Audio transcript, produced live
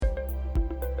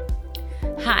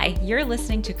Hi, you're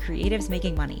listening to Creatives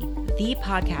Making Money, the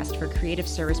podcast for creative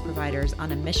service providers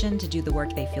on a mission to do the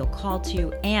work they feel called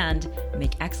to and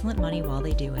make excellent money while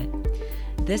they do it.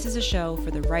 This is a show for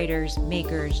the writers,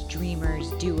 makers, dreamers,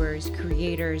 doers,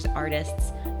 creators,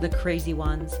 artists, the crazy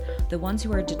ones, the ones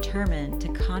who are determined to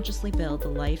consciously build the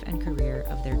life and career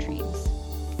of their dreams.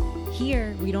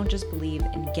 Here, we don't just believe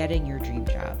in getting your dream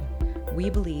job. We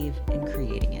believe in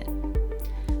creating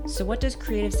it. So what does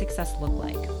creative success look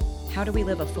like? How do we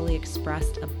live a fully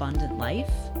expressed, abundant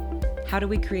life? How do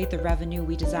we create the revenue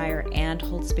we desire and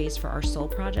hold space for our soul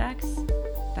projects?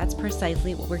 That's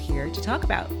precisely what we're here to talk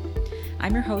about.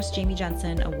 I'm your host, Jamie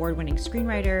Jensen, award-winning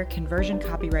screenwriter, conversion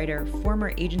copywriter,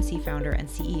 former agency founder and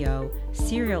CEO,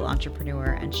 serial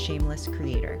entrepreneur, and shameless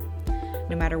creator.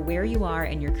 No matter where you are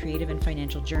in your creative and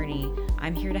financial journey,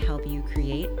 I'm here to help you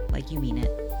create like you mean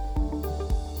it.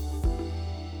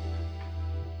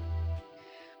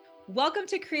 Welcome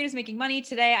to Creatives Making Money.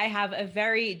 Today, I have a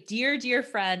very dear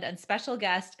friend and special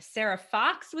guest, Sarah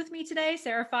Fox, with me today.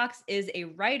 Sarah Fox is a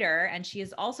writer, and she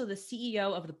is also the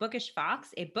CEO of The Bookish Fox,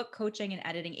 a book coaching and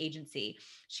editing agency.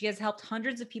 She has helped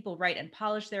hundreds of people write and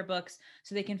polish their books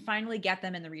so they can finally get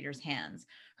them in the reader's hands.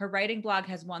 Her writing blog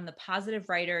has won the Positive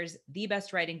Writers, the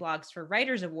Best Writing Blogs for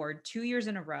Writers Award 2 years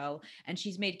in a row, and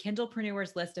she's made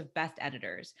Kindlepreneur's list of best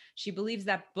editors. She believes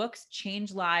that books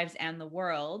change lives and the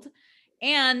world.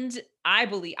 And I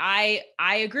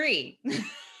agree.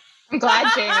 I'm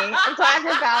glad, Jamie. I'm glad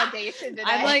for validation today.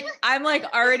 I'm like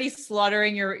already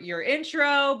slaughtering your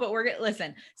intro, but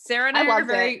listen, Sarah and I are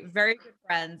very good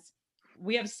friends.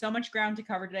 We have so much ground to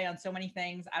cover today on so many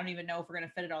things. I don't even know if we're going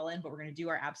to fit it all in, but we're going to do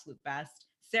our absolute best.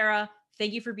 Sarah,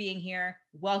 thank you for being here.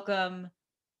 Welcome.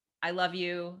 I love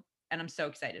you. And I'm so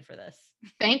excited for this.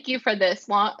 Thank you for this.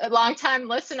 Long time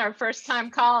listener, first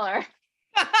time caller.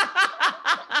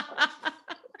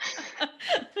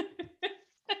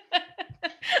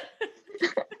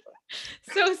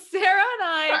 So Sarah and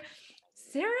I,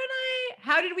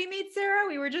 how did we meet, Sarah?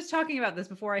 We were just talking about this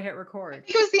before I hit record. I think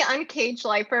it was the Uncaged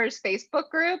Lifers Facebook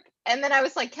group. And then I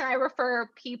was like, can I refer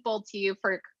people to you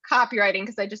for copywriting?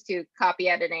 Because I just do copy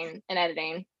editing and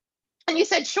editing. And you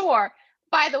said, sure.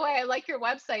 By the way, I like your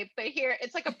website, but here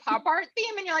it's like a pop art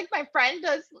theme. And you're like, my friend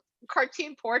does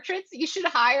cartoon portraits. You should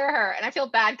hire her. And I feel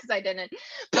bad because I didn't.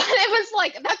 But it was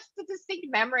like, that's the distinct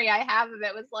memory I have of it.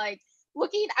 It was like,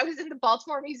 I was in the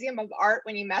Baltimore Museum of Art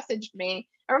when you messaged me.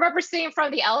 I remember sitting in front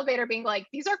of the elevator being like,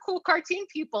 these are cool cartoon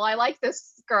people. I like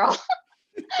this girl.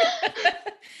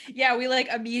 Yeah, we like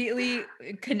immediately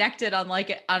connected on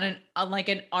an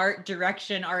art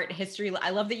direction, art history. I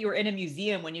love that you were in a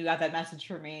museum when you got that message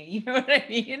from me. You know what I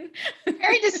mean?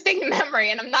 Very distinct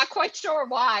memory, and I'm not quite sure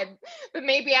why, but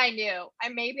maybe I knew.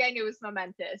 Maybe I knew it was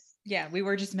momentous. Yeah, we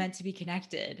were just meant to be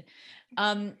connected.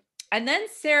 And then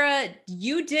Sarah,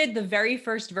 you did the very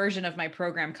first version of my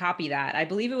program, Copy That. I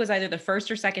believe it was either the first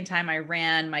or second time I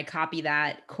ran my Copy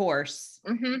That course.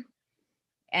 Mm-hmm.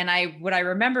 And what I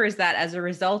remember is that as a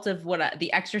result of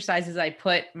the exercises I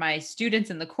put my students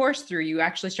in the course through, you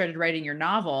actually started writing your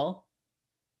novel.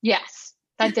 Yes,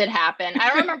 that did happen. I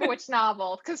don't remember which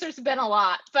novel because there's been a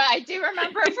lot, but I do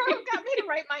remember who got me to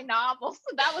write my novel.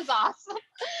 So that was awesome.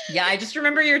 Yeah, I just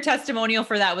remember your testimonial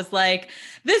for that was like,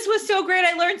 this was so great.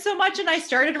 I learned so much and I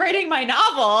started writing my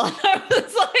novel. I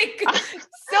was like,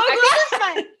 so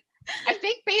glad. I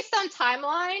think based on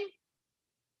timeline,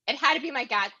 it had to be my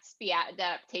Gatsby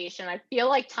adaptation. I feel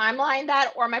like Timeline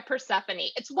that or my Persephone.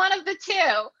 It's one of the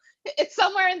two. It's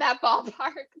somewhere in that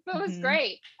ballpark. But it was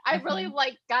great. I really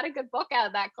got a good book out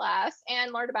of that class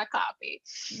and learned about copy.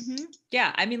 Mm-hmm.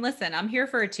 Yeah. I mean, listen, I'm here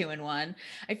for a 2-in-1.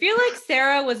 I feel like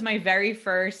Sarah was my very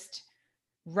first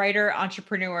writer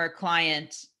entrepreneur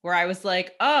client where I was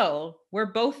like, oh, we're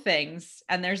both things.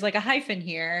 And there's like a hyphen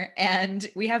here and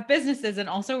we have businesses and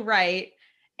also write.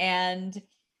 And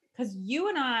because you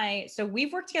and I, so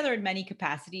we've worked together in many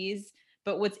capacities,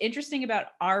 but what's interesting about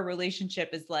our relationship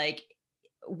is like,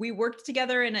 we worked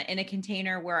together in a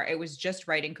container where it was just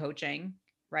writing coaching,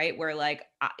 right? Where like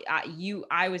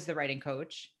I was the writing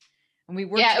coach and we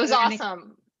worked. Yeah, it was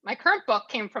awesome. My current book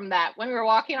came from that when we were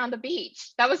walking on the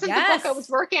beach. That wasn't the book I was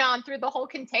working on through the whole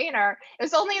container. It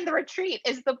was only in the retreat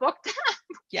is the book.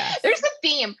 Yeah. There's a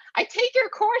theme. I take your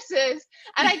courses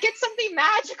and I get something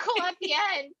magical at the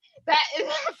end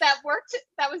that worked.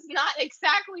 That was not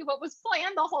exactly what was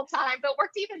planned the whole time, but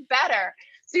worked even better.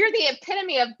 So you're the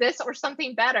epitome of this or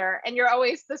something better. And you're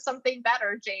always the something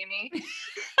better, Jamie.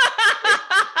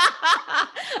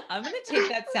 I'm going to take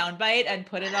that soundbite and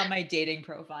put it on my dating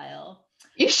profile.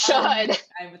 You should. I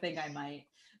think I might.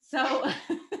 So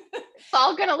it's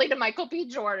all going to lead to Michael B.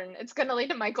 Jordan. It's going to lead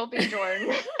to Michael B.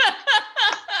 Jordan.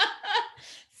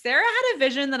 Sarah had a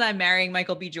vision that I'm marrying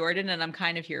Michael B. Jordan, and I'm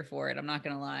kind of here for it. I'm not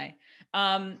going to lie.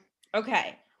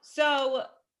 Okay. So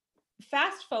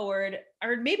fast forward,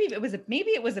 or maybe it was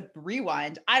a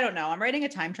rewind. I don't know. I'm writing a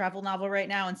time travel novel right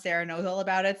now, and Sarah knows all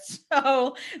about it.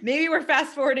 So maybe we're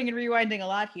fast forwarding and rewinding a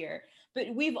lot here.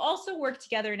 But we've also worked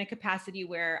together in a capacity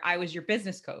where I was your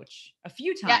business coach a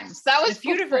few times. Yes, that was a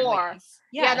few before. different ways.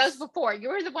 Yes. Yeah, that was before. You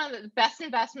were one of the best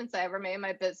investments I ever made in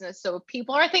my business. So if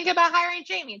people are thinking about hiring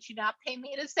Jamie, and she not pay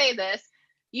me to say this,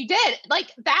 you did.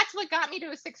 Like, that's what got me to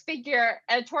a 6-figure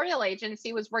editorial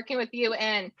agency, was working with you.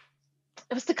 And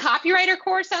it was the copywriter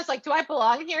course. I was like, do I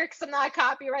belong here? Because I'm not a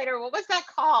copywriter. What was that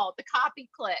called? The Copy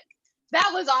Click. That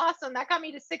was awesome. That got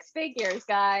me to 6 figures,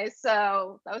 guys.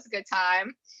 So that was a good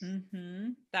time. Mm-hmm.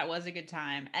 That was a good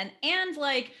time. And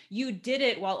like, you did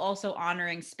it while also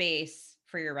honoring space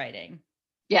for your writing.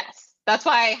 Yes. That's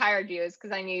why I hired you, is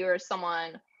because I knew you were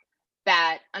someone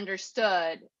that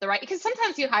understood the right, because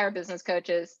sometimes you hire business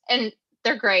coaches and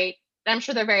they're great. I'm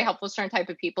sure they're very helpful to certain type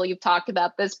of people. You've talked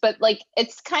about this, but like,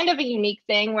 it's kind of a unique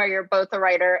thing where you're both a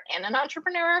writer and an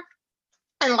entrepreneur.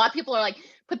 And a lot of people are like,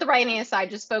 put the writing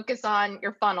aside, just focus on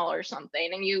your funnel or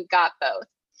something. And you got both,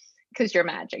 because you're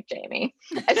magic, Jamie.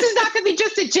 This is not going to be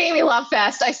just a Jamie Love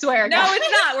Fest, I swear. No,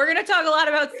 it's not. We're going to talk a lot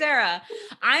about Sarah.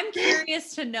 I'm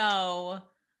curious to know,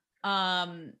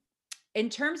 in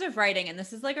terms of writing, and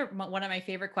this is like one of my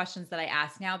favorite questions that I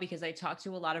ask now, because I talk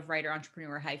to a lot of writer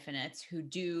entrepreneur hyphenates who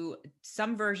do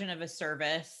some version of a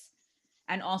service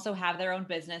and also have their own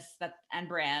business and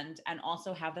brand, and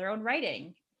also have their own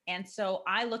writing. And so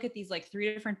I look at these like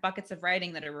 3 different buckets of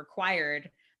writing that are required.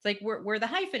 It's like we're the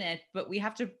hyphenate, but we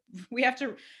have to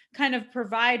kind of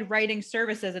provide writing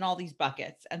services in all these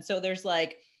buckets. And so there's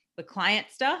like the client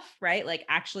stuff, right? Like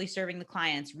actually serving the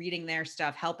clients, reading their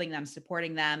stuff, helping them,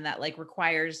 supporting them. That like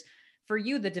requires for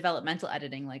you the developmental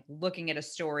editing, like looking at a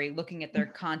story, looking at their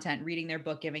content, reading their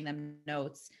book, giving them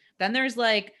notes. Then there's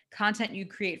like content you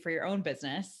create for your own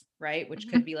business, right? Which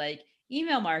could be like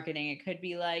email marketing. It could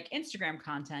be like Instagram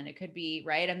content. It could be,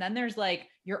 right? And then there's like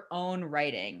your own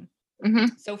writing.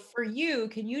 Mm-hmm. So for you,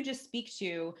 can you just speak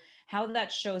to how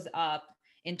that shows up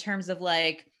in terms of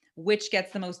like, which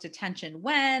gets the most attention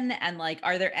when, and like,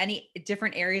 are there any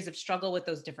different areas of struggle with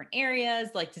those different areas?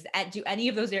 Like, do any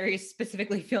of those areas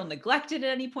specifically feel neglected at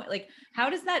any point? Like, how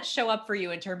does that show up for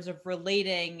you in terms of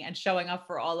relating and showing up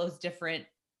for all those different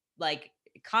like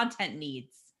content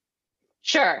needs?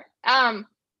 Sure.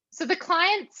 So the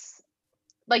clients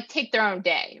like take their own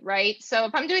day, right? So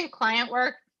if I'm doing client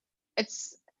work,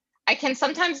 I can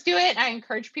sometimes do it. I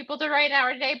encourage people to write an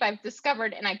hour a day, but I've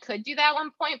discovered, and I could do that at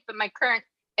one point, but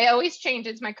it always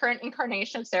changes. My current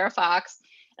incarnation of Sarah Fox,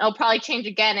 and it'll probably change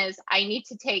again, is I need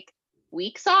to take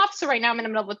weeks off. So right now I'm in the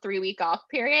middle of a 3-week off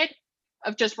period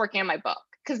of just working on my book,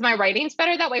 because my writing's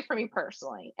better that way for me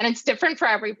personally. And it's different for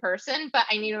every person, but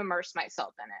I need to immerse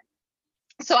myself in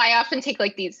it. So I often take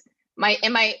like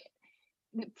in my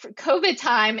COVID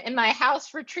time in my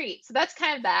house retreat. So that's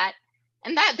kind of that.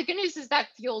 And that the good news is that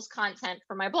fuels content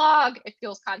for my blog. It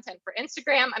fuels content for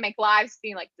Instagram. I make lives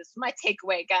being like, this is my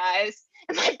takeaway, guys,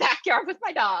 in my backyard with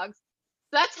my dogs.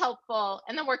 So that's helpful.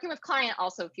 And then working with client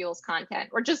also fuels content,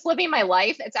 or just living my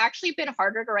life. It's actually been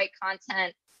harder to write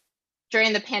content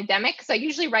during the pandemic, because I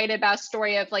usually write about a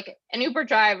story of like an Uber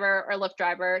driver or Lyft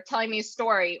driver telling me a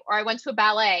story, or I went to a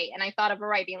ballet and I thought of a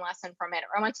writing lesson from it,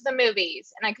 or I went to the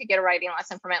movies and I could get a writing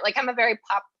lesson from it. Like, I'm a very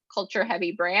pop culture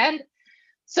heavy brand.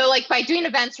 So like by doing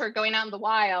events or going out in the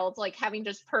wild, like having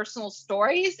just personal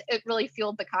stories, it really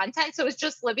fueled the content. So it's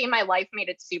just living my life made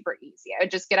it super easy. I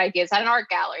would just get ideas at an art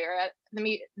gallery or at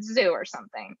the zoo or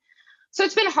something. So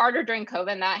it's been harder during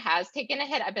COVID, and that has taken a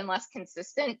hit. I've been less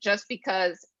consistent just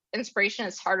because inspiration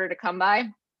is harder to come by.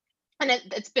 And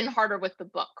it's been harder with the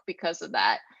book because of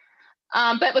that.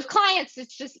 But with clients,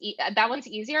 it's just that one's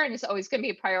easier, and it's always going to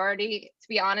be a priority. To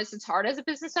be honest, it's hard as a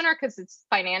business owner because it's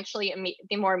financially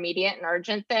the more immediate and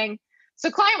urgent thing.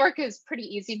 So client work is pretty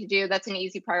easy to do. That's an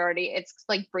easy priority. It's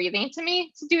like breathing to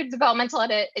me to do a developmental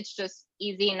edit. It's just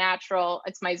easy, natural.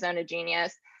 It's my zone of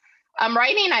genius.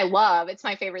 Writing, I love. It's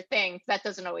my favorite thing. That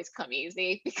doesn't always come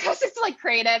easy because it's like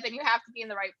creative and you have to be in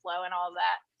the right flow and all of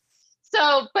that.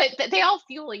 So, but they all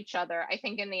fuel each other, I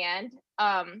think, in the end.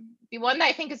 The one that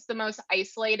I think is the most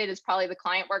isolated is probably the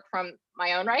client work from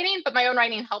my own writing, but my own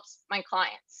writing helps my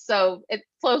clients. So it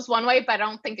flows one way, but I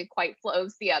don't think it quite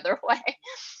flows the other way.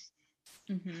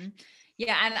 Mm-hmm.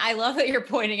 Yeah. And I love that you're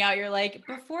pointing out, you're like,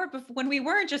 before when we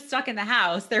weren't just stuck in the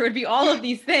house, there would be all of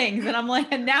these things. And I'm like,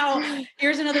 and now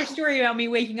here's another story about me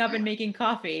waking up and making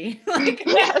coffee. Like,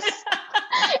 yes.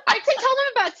 I could tell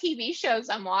them about TV shows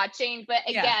I'm watching, but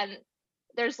again,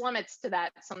 there's limits to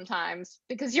that sometimes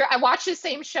because I watch the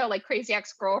same show like Crazy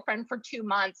Ex-Girlfriend for 2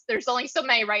 months. There's only so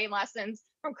many writing lessons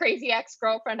from Crazy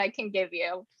Ex-Girlfriend I can give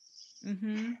you.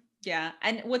 Mm-hmm. Yeah.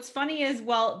 And what's funny is,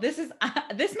 well, this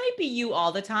might be you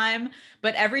all the time,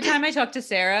 but every time I talk to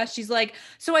Sarah, she's like,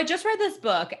 so I just read this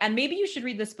book and maybe you should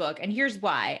read this book. And here's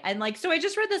why. And like, so I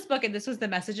just read this book and this was the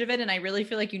message of it. And I really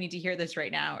feel like you need to hear this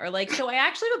right now. Or like, so I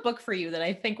actually have a book for you that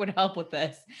I think would help with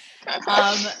this.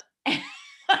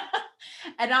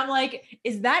 And I'm like,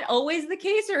 is that always the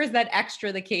case or is that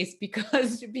extra the case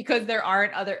because there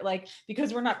aren't other, like,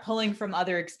 because we're not pulling from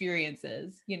other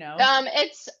experiences, you know?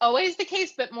 It's always the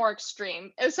case, but more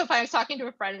extreme. It was so funny. I was talking to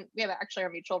a friend, we have actually our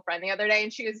mutual friend the other day,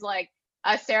 and she was like,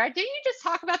 Sarah, didn't you just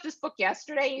talk about this book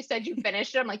yesterday? You said you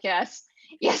finished it. I'm like, yes,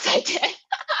 I did.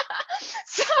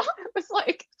 So it was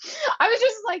like, I was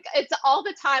just like, it's all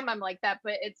the time I'm like that,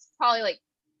 but it's probably like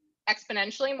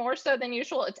exponentially more so than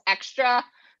usual. It's extra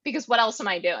because what else am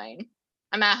I doing?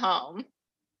 I'm at home,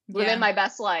 living my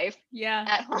best life. Yeah.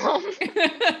 At home.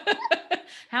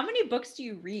 How many books do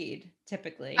you read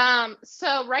typically?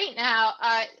 So right now,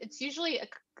 it's usually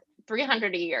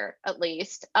 300 a year at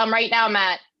least. Right now I'm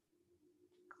at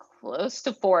close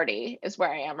to 40 is where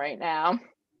I am right now.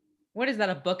 What is that,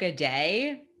 a book a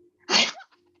day?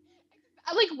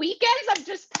 Like weekends, I'm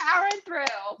just powering through.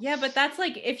 Yeah, but that's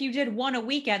like, if you did one a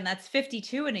weekend, that's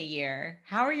 52 in a year.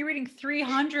 How are you reading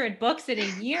 300 books in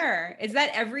a year? Is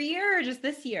that every year or just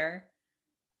this year?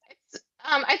 It's,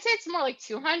 I'd say it's more like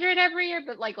 200 every year,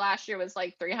 but like last year was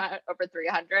like 300, over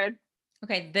 300.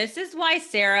 Okay, this is why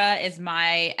Sarah is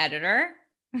my editor.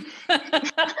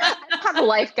 I have a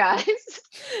life, guys.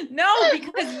 No,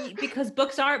 because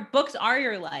books are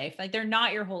your life. Like, they're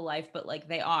not your whole life, but like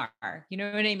they are. You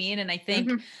know what I mean? And I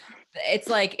think it's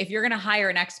like, if you're going to hire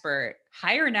an expert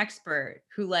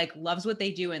who like loves what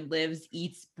they do and lives,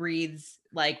 eats, breathes,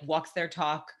 like walks their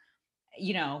talk.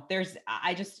 You know, there's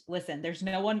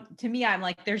no one, to me, I'm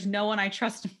like, there's no one I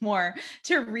trust more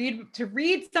to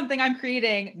read something I'm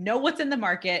creating, know what's in the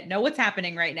market, know what's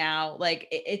happening right now. Like,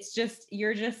 it's just,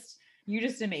 you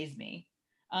just amaze me.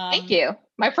 Thank you.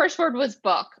 My first word was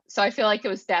book, so I feel like it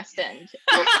was destined.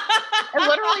 It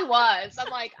literally was.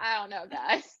 I'm like, I don't know,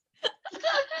 guys.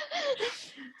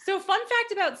 So, fun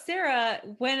fact about Sarah,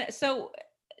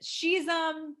 she's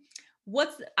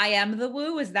I am the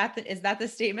woo. Is that the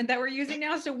statement that we're using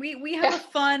now? So we have a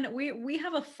fun, we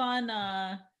have a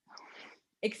fun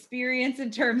experience in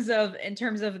terms of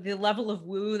the level of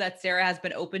woo that Sarah has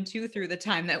been open to through the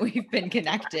time that we've been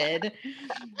connected.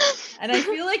 And I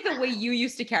feel like the way you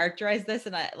used to characterize this,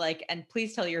 and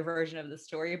please tell your version of the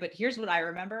story, but here's what I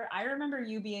remember. I remember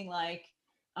you being like,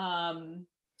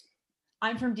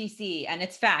 I'm from DC and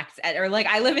it's facts, or like,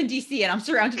 I live in DC and I'm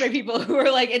surrounded by people who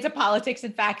are like into politics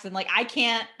and facts. And like, I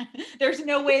can't, there's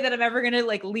no way that I'm ever going to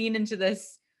like lean into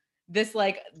this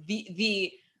like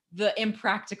the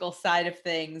impractical side of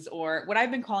things, or what I've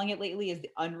been calling it lately is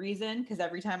the unreason. Cause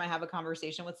every time I have a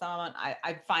conversation with someone,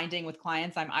 I'm finding with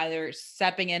clients, I'm either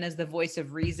stepping in as the voice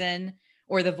of reason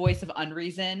or the voice of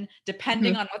unreason,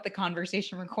 depending on what the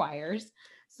conversation requires.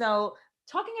 So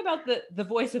talking about the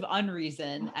voice of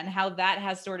unreason and how that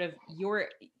has sort of your,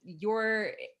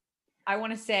 I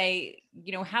want to say,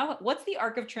 you know, what's the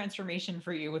arc of transformation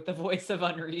for you with the voice of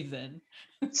unreason?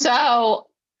 So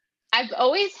I've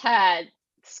always had,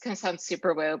 this is going to sound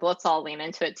super woo, but let's all lean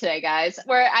into it today, guys,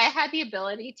 where I had the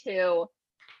ability to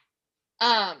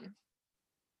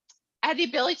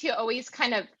always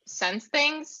kind of sense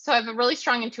things. So I have a really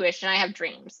strong intuition. I have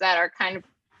dreams that are kind of,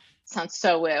 sounds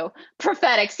so woo,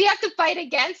 prophetic. So you have to fight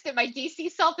against it. My DC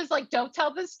self is like, don't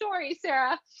tell this story,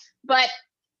 Sarah. But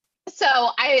so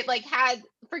I like had,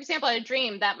 for example, I had a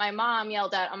dream that my mom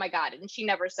yelled out, oh my God, and she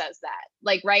never says that,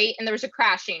 like, right? And there was a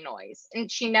crashing noise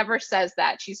and she never says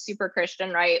that. She's super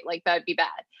Christian, right? Like, that'd be bad.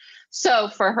 So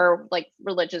for her like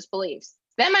religious beliefs.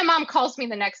 Then my mom calls me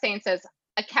the next day and says,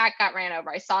 a cat got ran over.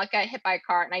 I saw it get hit by a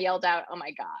car and I yelled out, oh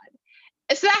my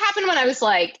God. So that happened when I was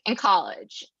like in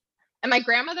college. And my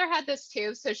grandmother had this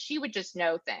too. So she would just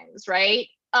know things, right?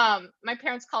 My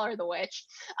parents call her the witch,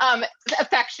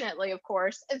 affectionately, of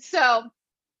course. And so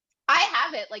I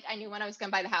have it. Like, I knew when I was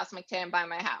going to buy the house, I'm like, today I'm buying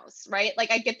my house, right?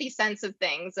 Like, I get these sense of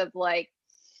things of like,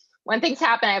 when things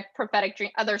happen, I have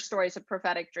other stories of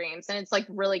prophetic dreams. And it's like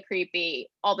really creepy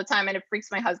all the time. And it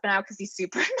freaks my husband out because he's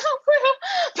super not real.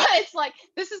 But it's like,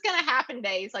 this is going to happen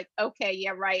today. He's like, okay,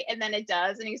 yeah, right. And then it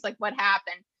does. And he's like, what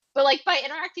happened? But like, by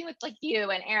interacting with like you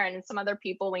and Aaron and some other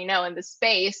people we know in the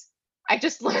space, I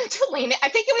just learned to lean in. I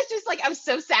think it was just like, I was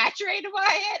so saturated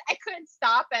by it. I couldn't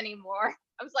stop anymore.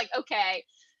 I was like, okay,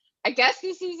 I guess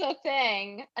this is a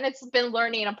thing. And it's been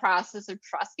learning a process of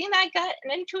trusting that gut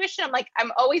and intuition. I'm like,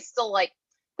 I'm always still like,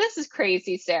 this is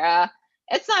crazy, Sarah.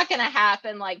 It's not going to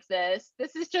happen like this.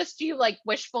 This is just you like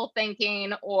wishful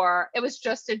thinking, or it was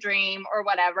just a dream or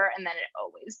whatever. And then it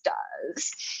always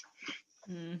does.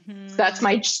 So that's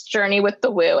my journey with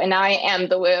the woo. And now I am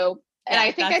the woo. And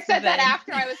I think I said that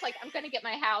after I was like, I'm going to get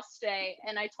my house today.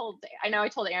 And I told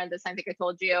Erin this. I think I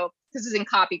told you, this is in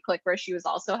Copy Click where she was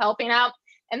also helping out.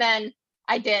 And then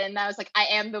I did. And I was like, I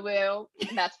am the woo.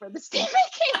 And that's where the statement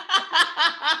came.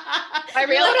 I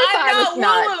realized I was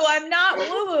not woo-woo. I'm not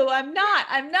woo-woo. I'm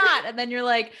not. And then you're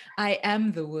like, I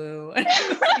am the woo.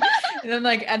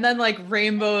 and then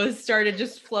rainbows started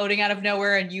just floating out of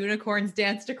nowhere and unicorns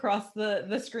danced across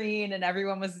the screen and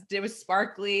it was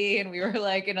sparkly. And we were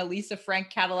like in a Lisa Frank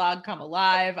catalog come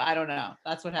alive. I don't know.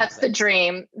 That's what happened. That's the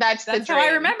dream. That's the dream. How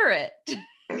I remember it.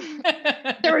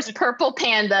 There was purple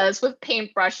pandas with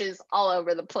paintbrushes all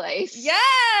over the place.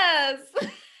 Yes.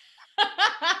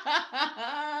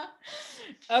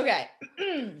 Okay.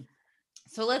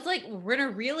 So we're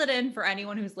gonna reel it in for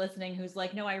anyone who's listening who's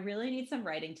like, no, I really need some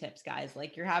writing tips, guys.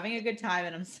 Like, you're having a good time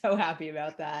and I'm so happy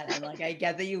about that. And like, I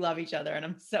get that you love each other and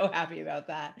I'm so happy about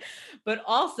that. But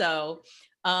also,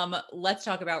 let's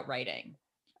talk about writing.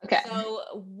 Okay.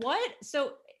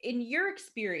 So in your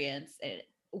experience,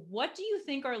 what do you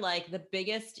think are like the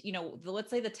biggest, let's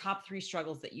say the top 3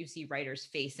 struggles that you see writers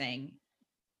facing,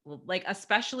 like,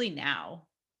 especially now?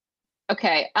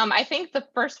 Okay. I think the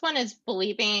first one is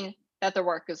believing that the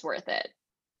work is worth it.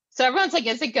 So everyone's like,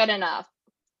 is it good enough?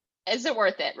 Is it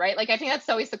worth it? Right? Like, I think that's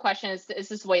always the question is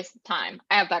this a waste of time?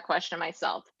 I have that question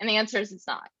myself. And the answer is it's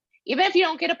not. Even if you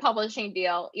don't get a publishing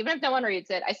deal, even if no one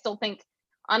reads it, I still think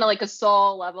on a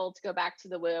soul level, to go back to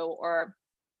the woo or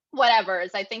whatever,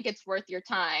 is I think it's worth your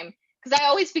time, because I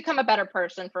always become a better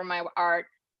person for my art.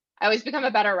 I always become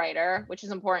a better writer, which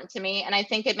is important to me. And I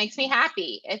think it makes me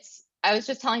happy. I was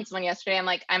just telling someone yesterday, I'm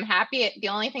like, I'm happy. The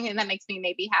only thing that makes me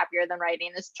maybe happier than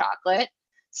writing is chocolate.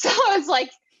 So I was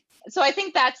like, so I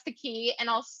think that's the key. And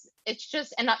also it's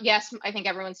just, and yes, I think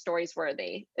everyone's story is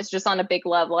worthy. It's just on a big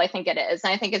level. I think it is.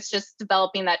 And I think it's just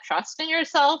developing that trust in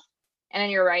yourself and in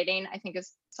your writing, I think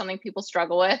is something people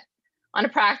struggle with. On a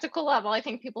practical level, I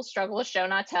think people struggle with show,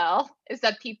 not tell, is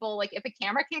that people like, if a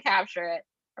camera can capture it,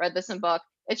 I read this in book,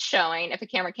 it's showing. If a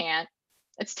camera can't,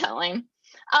 it's telling.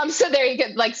 So there you go.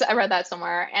 Like, so I read that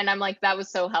somewhere and I'm like, that was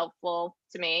so helpful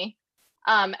to me.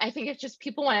 I think it's just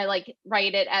people want to like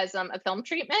write it as a film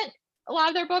treatment, a lot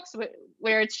of their books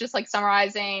where it's just like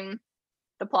summarizing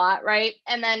the plot, right?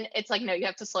 And then it's like, no, you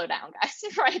have to slow down, guys,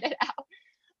 and write it out.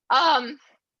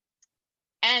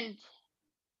 And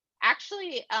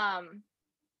actually,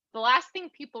 the last thing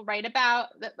people write about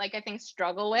that like I think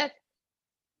struggle with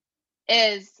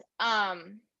is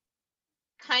kind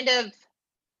of,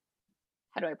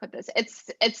 how do I put this?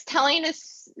 It's telling a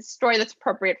story that's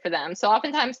appropriate for them. So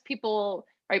oftentimes people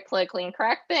write politically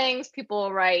incorrect things.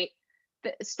 People write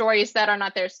stories that are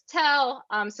not theirs to tell.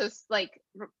 So it's like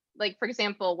for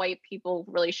example, white people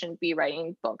really shouldn't be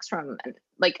writing books from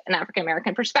like an African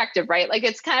American perspective, right? Like,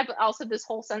 it's kind of also this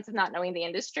whole sense of not knowing the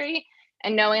industry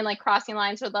and knowing like crossing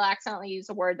lines where they'll accidentally use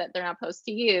a word that they're not supposed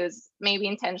to use, maybe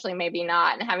intentionally, maybe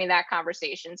not, and having that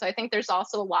conversation. So I think there's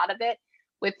also a lot of it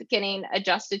with getting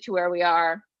adjusted to where we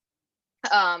are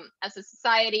as a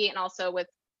society, and also with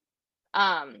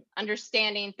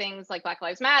understanding things like Black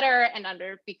Lives Matter and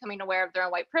becoming aware of their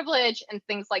own white privilege and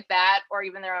things like that, or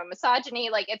even their own misogyny.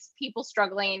 Like, it's people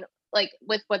struggling like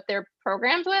with what they're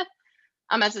programmed with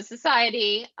as a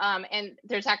society. And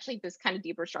there's actually this kind of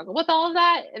deeper struggle with all of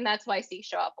that. And that's why I see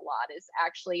show up a lot, is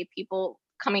actually people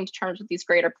coming to terms with these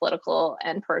greater political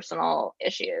and personal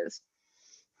issues.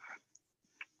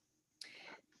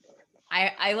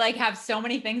 I like have so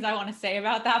many things I want to say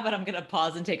about that, but I'm going to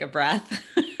pause and take a breath.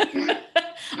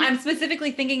 I'm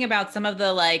specifically thinking about some of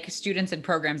the like students and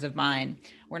programs of mine.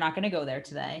 We're not going to go there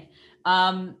today.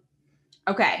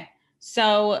 Okay.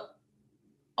 So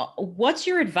what's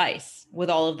your advice with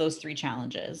all of those 3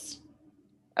 challenges?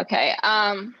 Okay.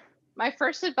 My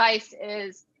first advice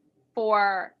is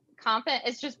for confidence.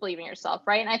 It's just believing yourself,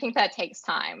 right? And I think that takes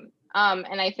time.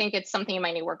 And I think it's something you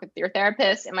might need to work with your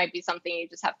therapist. It might be something you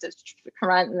just have to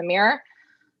confront in the mirror.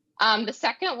 The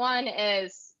second one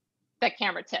is that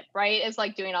camera tip, right? Is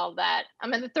like doing all of that.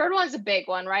 And the third one is a big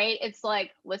one, right? It's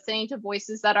like listening to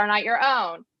voices that are not your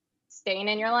own, staying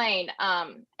in your lane,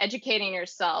 educating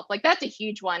yourself. Like, that's a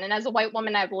huge one. And as a white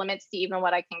woman, I have limits to even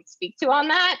what I can speak to on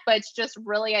that. But it's just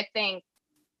really, I think,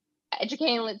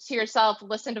 educating to yourself,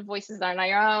 listen to voices that are not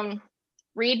your own,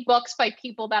 read books by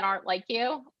people that aren't like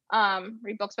you.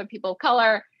 Read books by people of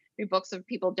color, read books of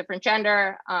people of different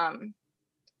gender,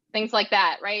 things like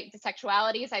that, right? The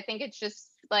sexualities. I think it's just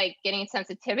like getting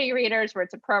sensitivity readers where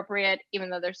it's appropriate, even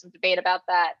though there's some debate about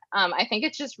that. I think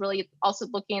it's just really also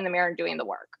looking in the mirror and doing the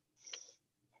work.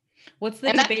 What's the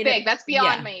and debate? That's big. That's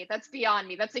beyond me. That's beyond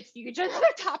me. That's a huge other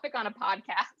topic on a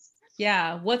podcast.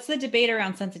 Yeah. What's the debate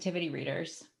around sensitivity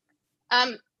readers?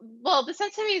 Well, the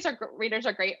sensitivities readers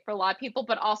are great for a lot of people,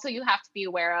 but also you have to be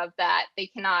aware of that they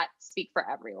cannot speak for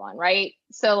everyone, right?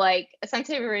 So like a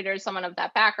sensitivity reader is someone of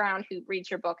that background who reads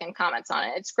your book and comments on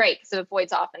it. It's great because it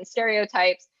avoids often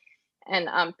stereotypes and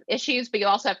issues, but you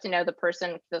also have to know the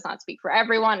person does not speak for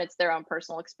everyone. It's their own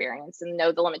personal experience and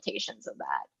know the limitations of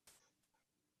that.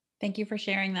 Thank you for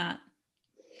sharing that.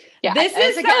 Yeah, this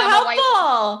is so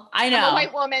helpful. I know. I'm a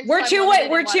white woman. We're too white.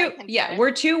 We're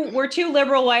two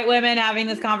liberal white women having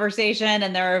this conversation,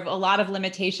 and there are a lot of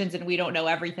limitations, and we don't know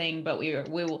everything. But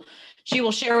she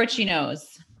will share what she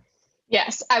knows.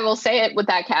 Yes, I will say it with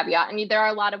that caveat. I mean, there are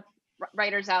a lot of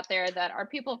writers out there that are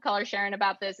people of color sharing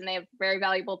about this, and they have very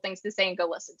valuable things to say. And go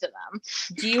listen to them.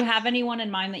 Do you have anyone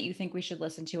in mind that you think we should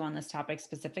listen to on this topic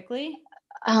specifically?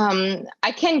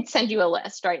 I can send you a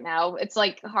list right now. It's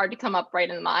like hard to come up right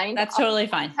in mind. That's totally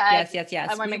fine. Yes.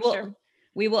 I want to make sure.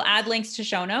 We will add links to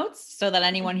show notes so that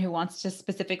anyone who wants to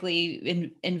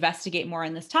specifically investigate more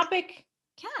in this topic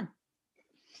can.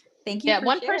 Thank you. Yeah,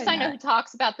 one person I know who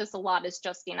talks about this a lot is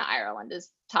Justina Ireland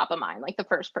is top of mind. Like the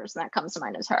first person that comes to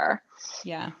mind is her.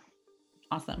 Yeah.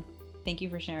 Awesome. Thank you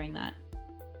for sharing that.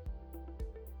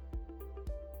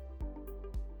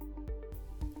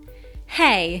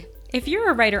 Hey. If you're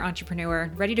a writer entrepreneur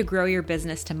ready to grow your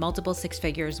business to multiple six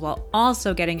figures while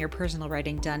also getting your personal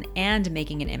writing done and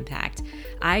making an impact,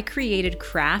 I created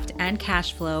Craft and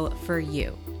Cash Flow for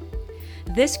you.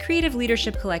 This creative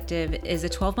leadership collective is a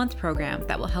 12-month program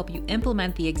that will help you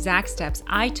implement the exact steps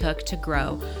I took to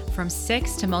grow from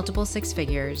 6 to multiple six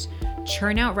figures,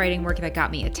 churn out writing work that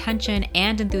got me attention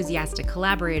and enthusiastic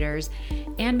collaborators,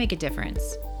 and make a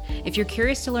difference. If you're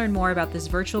curious to learn more about this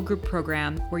virtual group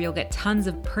program where you'll get tons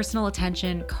of personal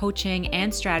attention, coaching,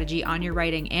 and strategy on your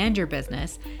writing and your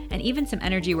business, and even some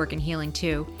energy work and healing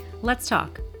too, let's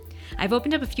talk. I've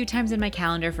opened up a few times in my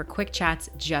calendar for quick chats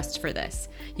just for this.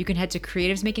 You can head to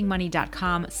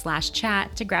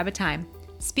creativesmakingmoney.com/chat to grab a time.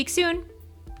 Speak soon.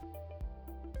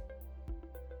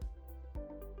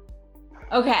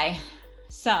 Okay,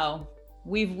 so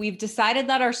we've decided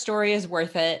that our story is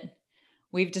worth it.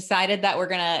 We've decided that we're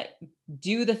going to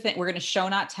do the thing. We're going to show,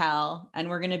 not tell, and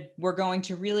we're going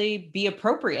to really be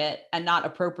appropriate and not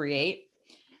appropriate.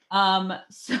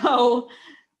 So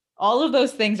all of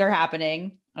those things are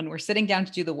happening and we're sitting down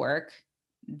to do the work.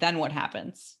 Then what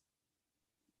happens?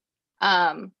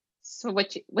 So what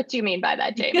do you mean by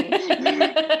that, Jamie?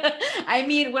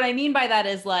 What I mean by that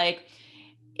is like,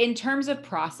 in terms of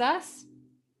process,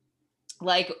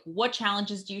 like what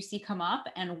challenges do you see come up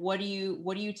and what do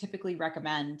you typically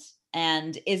recommend?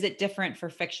 And is it different for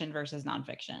fiction versus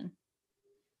nonfiction?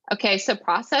 Okay, so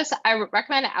process, I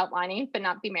recommend outlining, but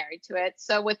not be married to it.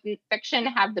 So with fiction,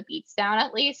 have the beats down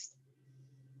at least,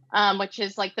 which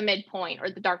is like the midpoint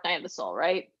or the dark night of the soul,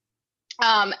 right?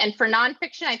 And for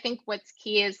nonfiction, I think what's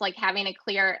key is like having a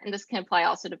clear, and this can apply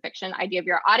also to fiction, idea of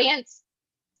your audience.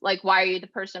 Like, why are you the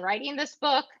person writing this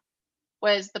book?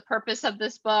 What is the purpose of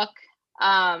this book?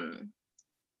 And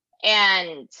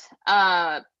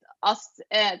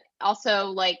also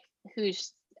like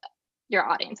who's your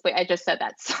audience. Wait, I just said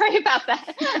that. Sorry about that.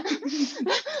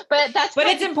 but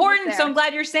it's important. So I'm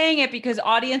glad you're saying it because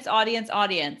audience.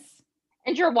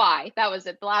 And your why. That was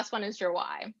it. The last one is your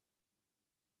why.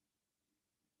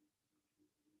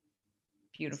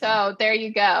 Beautiful. So there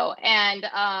you go. And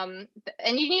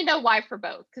you need to know why for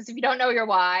both. Because if you don't know your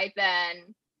why,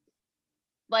 then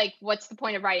like, what's the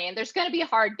point of writing? And there's going to be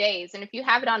hard days. And if you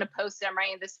have it on a post-it, I'm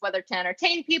writing this whether to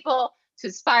entertain people, to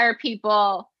inspire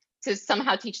people, to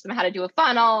somehow teach them how to do a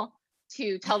funnel,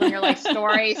 to tell them your life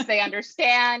story so they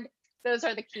understand. Those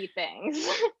are the key things.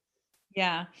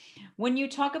 Yeah. When you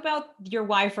talk about your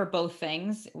why for both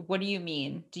things, what do you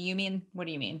mean? What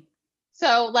do you mean?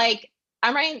 So like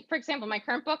I'm writing, for example, my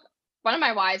current book, one of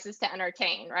my whys is to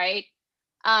entertain, right?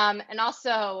 And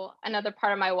also another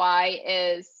part of my why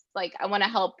is like, I want to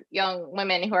help young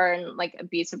women who are in like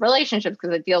abusive relationships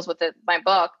because it deals with it, my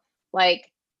book, like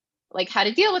how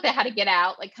to deal with it, how to get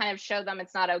out, like kind of show them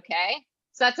it's not okay.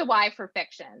 So that's a why for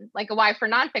fiction. Like a why for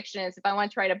nonfiction is if I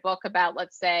want to write a book about,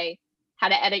 let's say, how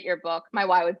to edit your book, my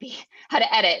why would be how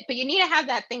to edit. But you need to have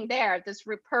that thing there, this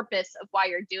purpose of why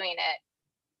you're doing it.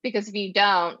 Because if you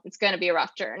don't, it's going to be a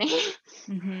rough journey.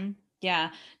 Mm-hmm. Yeah.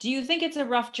 Do you think it's a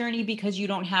rough journey because you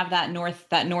don't have that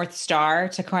North Star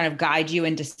to kind of guide you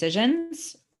in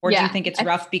decisions? Or do you think it's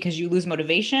rough because you lose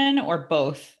motivation, or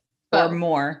both, or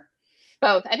more?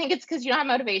 Both. I think it's because you don't have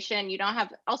motivation. You don't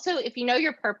have, also, if you know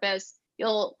your purpose,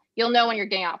 you'll know when you're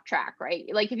getting off track, right?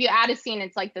 Like if you add a scene,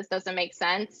 it's like, this doesn't make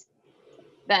sense.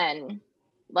 Then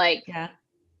like,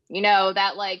 you know,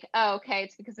 that like, oh, okay,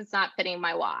 it's because it's not fitting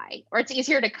my why. Or it's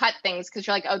easier to cut things because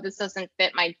you're like, oh, this doesn't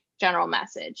fit my general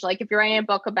message. Like if you're writing a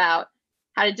book about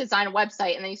how to design a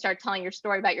website and then you start telling your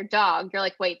story about your dog, you're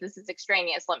like, wait, this is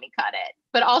extraneous, let me cut it.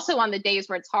 But also on the days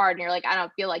where it's hard and you're like, I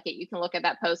don't feel like it, you can look at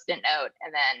that post-it note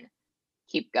and then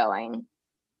keep going.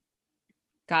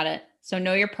 Got it. So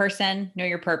know your person, know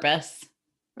your purpose.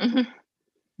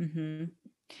 Mm-hmm. Mm-hmm.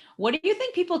 What do you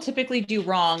think people typically do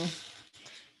wrong?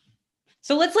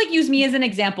 So let's like use me as an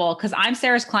example, because I'm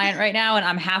Sarah's client right now and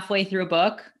I'm halfway through a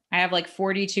book. I have like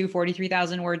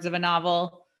 43,000 words of a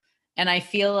novel. And I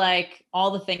feel like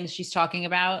all the things she's talking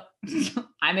about,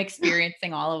 I'm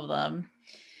experiencing all of them.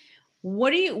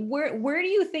 Where do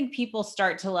you think people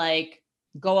start to like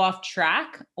go off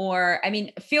track? Or, I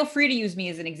mean, feel free to use me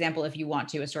as an example if you want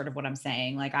to, is sort of what I'm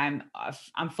saying. Like I'm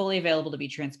fully available to be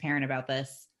transparent about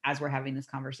this as we're having this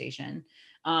conversation.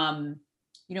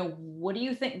 You know, what do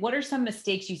you think, what are some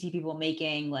mistakes you see people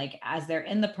making, like as they're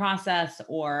in the process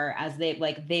or as they're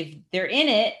in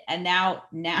it and now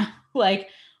like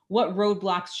what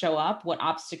roadblocks show up, what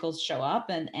obstacles show up,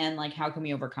 and like, how can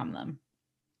we overcome them?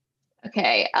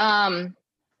 Okay.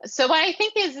 So what I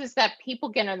think is that people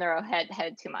get in their own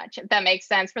head too much, if that makes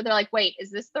sense, where they're like, wait,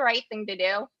 is this the right thing to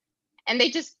do? And they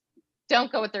just don't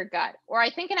go with their gut. Or I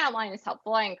think an outline is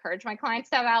helpful. I encourage my clients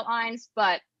to have outlines,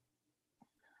 but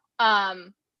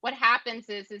what happens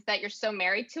is that you're so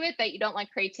married to it that you don't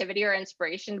like creativity or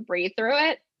inspiration to breathe through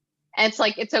it. And it's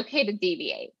like, it's okay to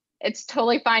deviate. It's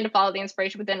totally fine to follow the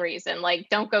inspiration within reason. Like,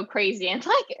 don't go crazy and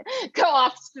like go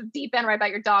off the deep end right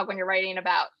about your dog when you're writing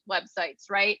about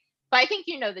websites, right? But I think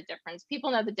you know the difference.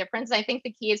 People know the difference. I think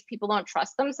the key is people don't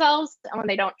trust themselves. And when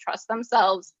they don't trust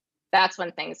themselves, that's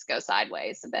when things go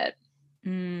sideways a bit.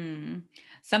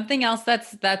 Something else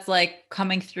that's like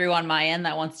coming through on my end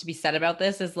that wants to be said about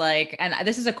this is like, and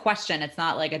this is a question, it's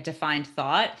not like a defined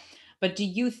thought, but do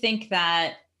you think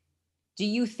that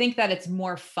it's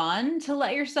more fun to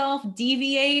let yourself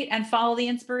deviate and follow the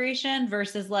inspiration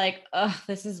versus like,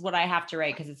 this is what I have to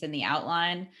write because it's in the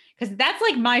outline? Because that's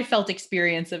like my felt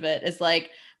experience of it is like,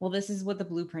 well, this is what the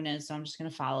blueprint is, so I'm just going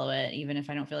to follow it, even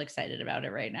if I don't feel excited about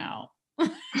it right now.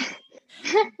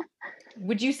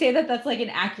 Would you say that that's like an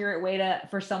accurate way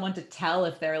for someone to tell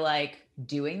if they're like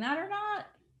doing that or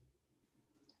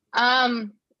not?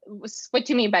 What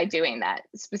do you mean by doing that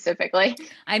specifically?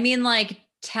 I mean, like,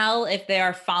 tell if they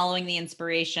are following the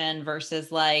inspiration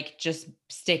versus like just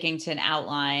sticking to an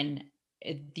outline,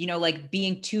 you know, like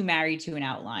being too married to an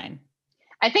outline.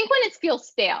 I think when it feels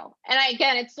stale, and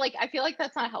again, it's like, I feel like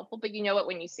that's not helpful, but you know it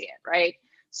when you see it, right?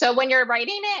 So when you're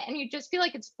writing it and you just feel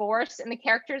like it's forced and the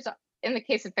characters in the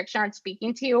case of fiction aren't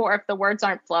speaking to you, or if the words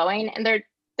aren't flowing, and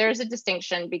there's a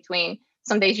distinction between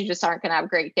some days you just aren't going to have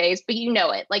great days, but you know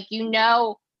it, like, you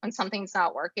know, when something's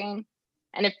not working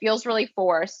and it feels really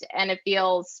forced and it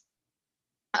feels,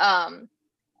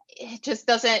 it just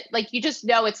doesn't, like, you just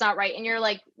know it's not right and you're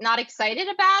like not excited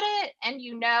about it. And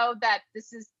you know that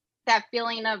this is that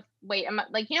feeling of, wait, am I,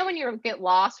 like, you know, when you get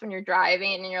lost when you're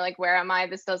driving and you're like, where am I?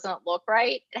 This doesn't look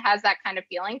right. It has that kind of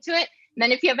feeling to it. And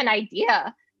then if you have an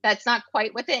idea that's not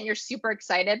quite with it and you're super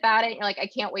excited about it, and you're like, I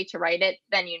can't wait to write it,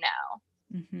 then you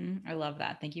know. Mm-hmm. I love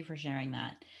that. Thank you for sharing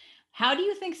that. How do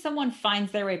you think someone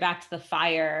finds their way back to the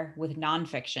fire with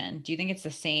nonfiction? Do you think it's the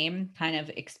same kind of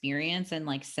experience and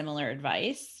like similar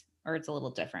advice, or it's a little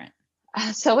different?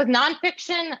 So with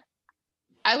nonfiction,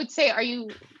 I would say,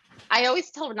 I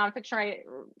always tell nonfiction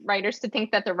writers to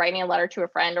think that they're writing a letter to a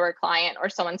friend or a client or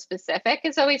someone specific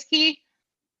is always key.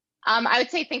 I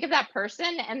would say, think of that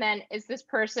person, and then, is this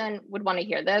person would want to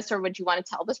hear this, or would you want to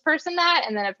tell this person that?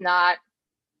 And then if not,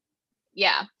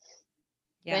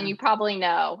 then you probably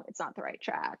know it's not the right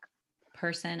track.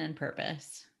 Person and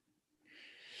purpose.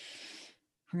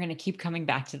 We're going to keep coming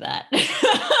back to that.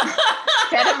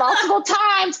 Said it multiple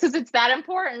times because it's that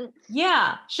important.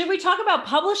 Yeah. Should we talk about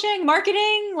publishing,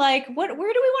 marketing? Like, where do we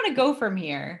want to go from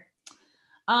here?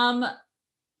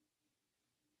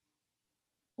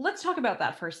 Let's talk about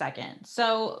that for a second.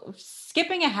 So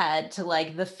skipping ahead to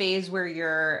like the phase where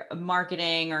you're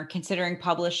marketing or considering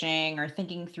publishing or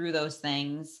thinking through those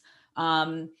things.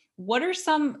 What are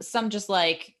some just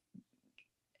like,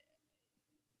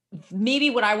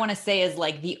 maybe what I want to say is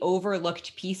like the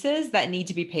overlooked pieces that need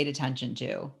to be paid attention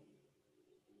to?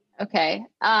 Okay.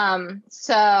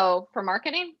 So for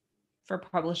marketing? For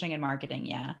publishing and marketing,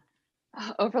 yeah.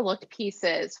 Overlooked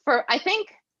pieces. I think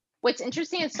what's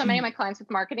interesting is so many of my clients with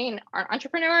marketing aren't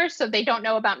entrepreneurs, so they don't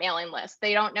know about mailing lists.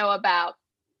 They don't know about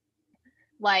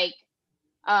like,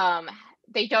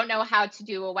 they don't know how to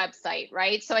do a website,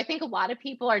 right? So I think a lot of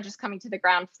people are just coming to the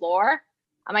ground floor.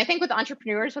 I think with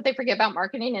entrepreneurs, what they forget about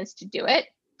marketing is to do it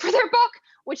for their book,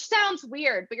 which sounds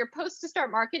weird, but you're supposed to start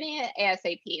marketing it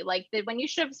ASAP. Like when you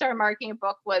should have started marketing a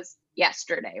book was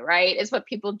yesterday, right? Is what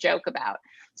people joke about.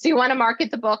 So you want to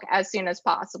market the book as soon as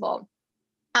possible.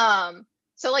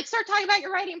 So like start talking about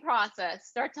your writing process,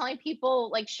 start telling people,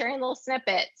 like sharing little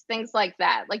snippets, things like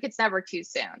that. Like it's never too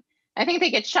soon. I think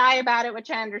they get shy about it, which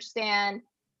I understand.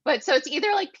 But so it's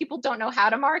either like people don't know how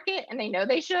to market and they know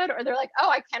they should, or they're like, oh,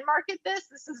 I can market this.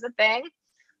 This is the thing.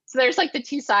 So there's like the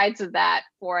two sides of that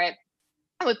for it.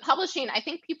 And with publishing, I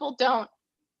think people don't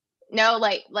know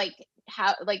like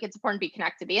how like it's important to be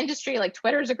connected to the industry. Like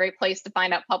Twitter is a great place to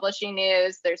find out publishing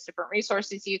news. There's different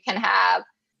resources you can have.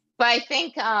 But I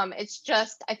think it's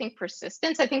just, I think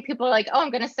persistence. I think people are like, oh,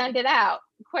 I'm going to send it out,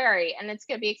 query, and it's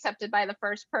going to be accepted by the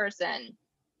first person.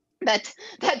 That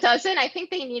doesn't. I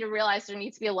think they need to realize there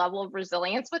needs to be a level of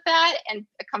resilience with that and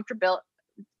a comfortable,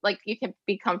 like you can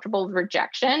be comfortable with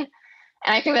rejection.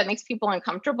 And I think that makes people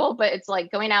uncomfortable, but it's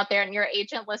like going out there and your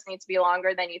agent list needs to be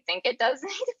longer than you think it does need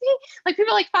to be. Like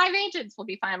people like 5 agents will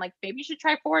be fine. Like maybe you should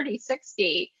try 40,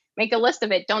 60, make a list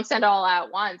of it. Don't send it all out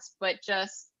at once, but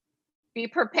just be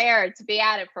prepared to be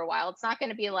at it for a while. It's not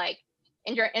going to be like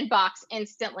in your inbox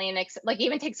instantly and like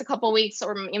even takes a couple weeks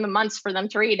or even months for them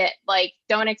to read it. Like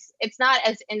it's not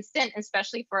as instant,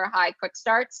 especially for high quick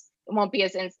starts. It won't be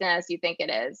as instant as you think it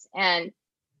is. And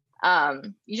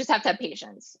you just have to have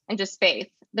patience and just faith.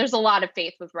 There's a lot of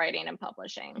faith with writing and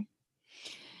publishing.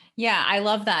 Yeah, I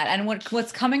love that. And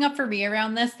what's coming up for me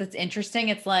around this that's interesting,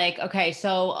 it's like, okay,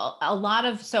 so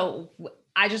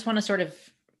I just want to sort of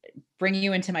bring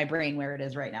you into my brain where it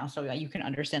is right now so you can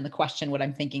understand the question, what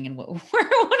I'm thinking, and where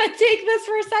I want to take this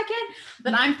for a second.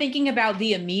 That I'm thinking about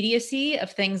the immediacy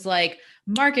of things like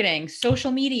marketing,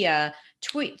 social media,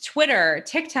 Twitter,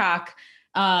 TikTok,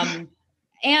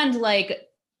 and like,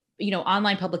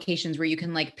 online publications where you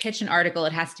can like pitch an article.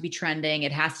 It has to be trending.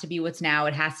 It has to be what's now.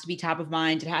 It has to be top of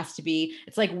mind.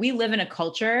 It's like we live in a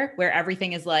culture where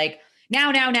everything is like,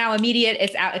 now, immediate,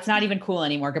 it's out. It's not even cool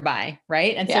anymore. Goodbye.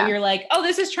 Right. And so you're like, oh,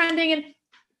 this is trending.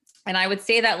 And I would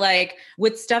say that like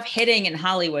with stuff hitting in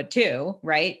Hollywood too,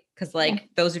 right? Because like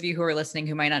those of you who are listening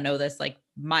who might not know this, like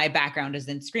my background is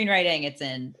in screenwriting.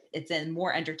 It's in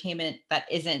more entertainment that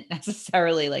isn't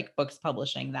necessarily like books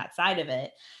publishing, that side of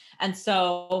it. And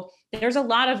so there's a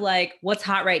lot of like, what's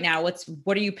hot right now?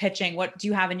 What are you pitching? What do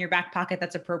you have in your back pocket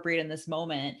that's appropriate in this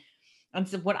moment? And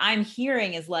so what I'm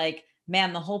hearing is like,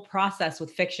 man, the whole process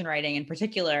with fiction writing in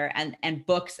particular and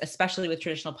books, especially with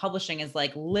traditional publishing, is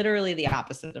like literally the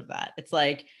opposite of that. It's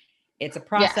like, it's a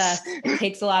process. Yes. It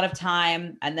takes a lot of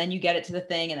time, and then you get it to the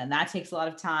thing, and then that takes a lot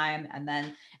of time.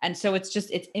 And so it's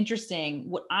interesting.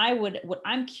 What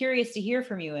I'm curious to hear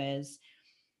from you is,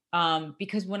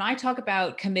 because when I talk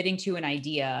about committing to an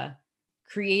idea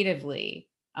creatively,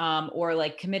 or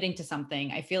like committing to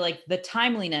something, I feel like the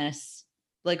timeliness,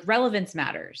 like relevance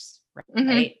matters, right?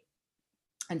 Mm-hmm.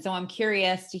 And so I'm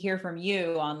curious to hear from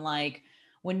you on like,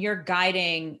 when you're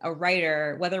guiding a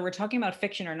writer, whether we're talking about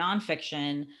fiction or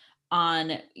nonfiction,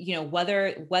 on,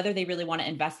 whether they really want to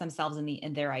invest themselves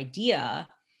in their idea,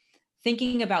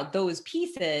 thinking about those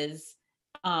pieces,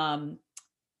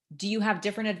 do you have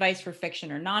different advice for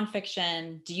fiction or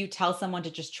nonfiction? Do you tell someone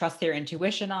to just trust their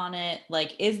intuition on it?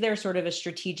 Like, is there sort of a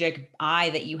strategic eye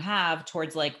that you have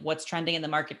towards like what's trending in the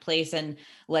marketplace? And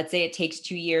let's say it takes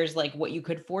 2 years, like what you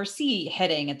could foresee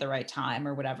hitting at the right time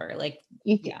or whatever. Like,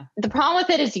 yeah. The problem with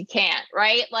it is you can't,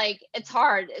 right? Like it's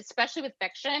hard, especially with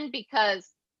fiction, because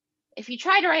if you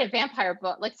try to write a vampire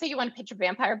book, like say you want to pitch a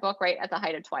vampire book right at the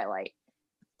height of Twilight,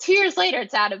 2 years later,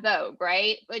 it's out of vogue,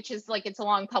 right? Which is like, it's a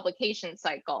long publication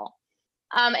cycle.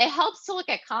 It helps to look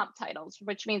at comp titles,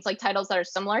 which means like titles that are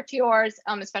similar to yours,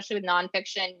 especially with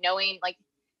nonfiction, knowing like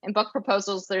in book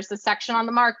proposals, there's the section on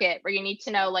the market where you need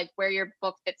to know like where your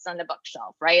book fits on the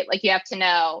bookshelf, right? Like you have to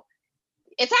know.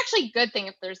 It's actually a good thing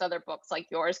if there's other books like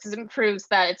yours, because it proves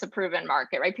that it's a proven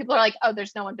market, right? People are like, oh,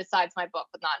 there's no one besides my book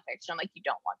with nonfiction. I'm like, you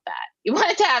don't want that. You want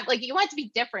it to have like, you want it to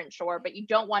be different, sure, but you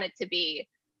don't want it to be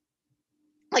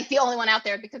like the only one out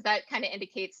there, because that kind of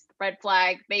indicates red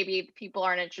flag. Maybe people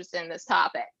aren't interested in this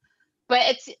topic.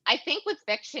 But I think with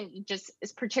fiction, you just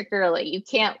is particularly, you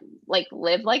can't like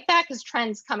live like that because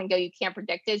trends come and go. You can't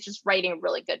predict it. It's just writing a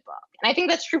really good book. And I think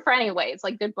that's true for any way. It's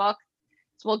like good books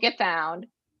will get found.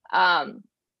 And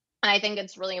I think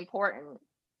it's really important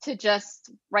to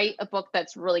just write a book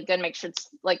that's really good. Make sure it's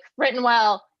like written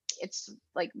well, it's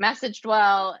like messaged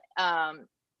well,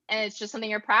 and it's just something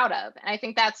you're proud of. And I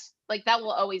think that's like, that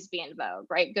will always be in vogue,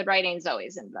 right? Good writing is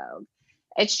always in vogue.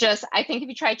 It's just, I think if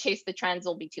you try to chase the trends,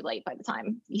 it'll be too late by the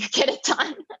time you get it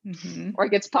done or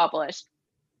it gets published.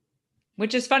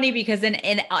 Which is funny because in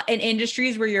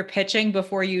industries where you're pitching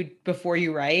before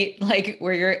you write, like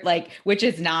where you're like, which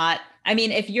is not, I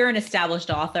mean, if you're an established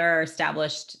author,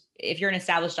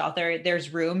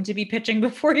 there's room to be pitching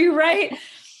before you write,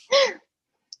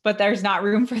 but there's not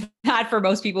room for that for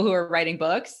most people who are writing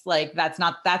books. Like that's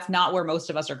not where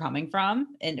most of us are coming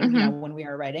from. And you know, when we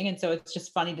are writing. And so it's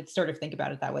just funny to sort of think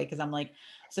about it that way. Cause I'm like,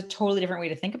 it's a totally different way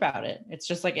to think about it. It's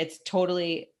just like, it's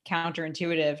totally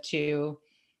counterintuitive to,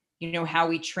 you know, how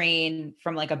we train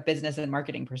from like a business and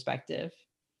marketing perspective.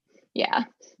 Yeah.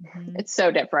 It's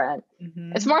so different.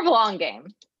 It's more of a long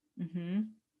game.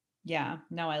 Yeah,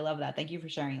 no, I love that. Thank you for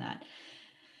sharing that.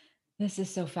 This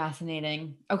is so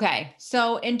fascinating. Okay.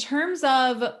 So in terms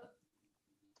of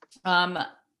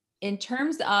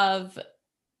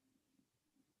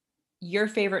your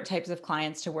favorite types of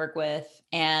clients to work with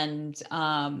and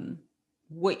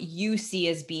what you see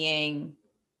as being,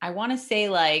 I want to say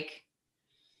like,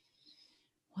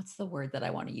 what's the word that I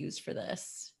want to use for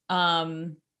this?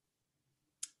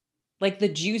 Like the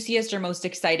juiciest or most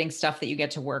exciting stuff that you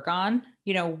get to work on,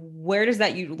 you know, where does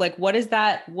that, what is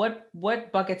that?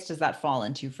 What buckets does that fall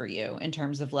into for you in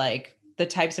terms of like the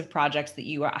types of projects that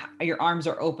your arms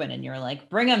are open and you're like,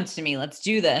 bring them to me. Let's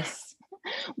do this.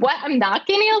 What I'm not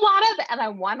getting a lot of, and I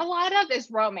want a lot of, is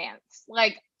romance.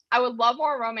 Like I would love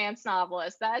more romance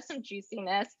novelists. That has some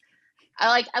juiciness.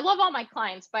 I love all my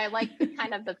clients, but I like the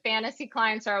kind of the fantasy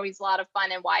clients are always a lot of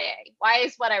fun, and YA. YA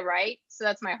is what I write. So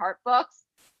that's my heart books.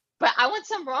 But I want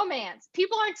some romance.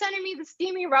 People aren't sending me the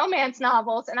steamy romance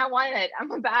novels, and I want it. I'm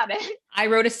about it. I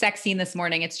wrote a sex scene this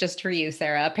morning. It's just for you,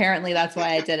 Sarah. Apparently that's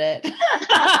why I did it.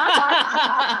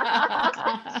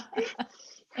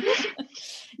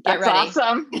 That's ready.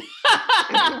 Awesome.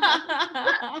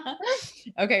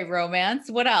 Okay, romance.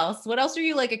 What else? What else are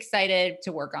you like excited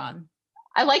to work on?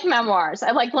 I like memoirs.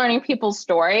 I like learning people's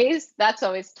stories. That's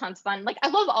always tons of fun. Like I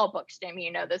love all books, Jamie,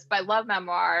 you know this, but I love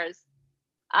memoirs.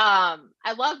 I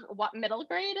love what middle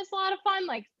grade is a lot of fun.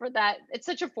 Like for that, it's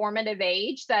such a formative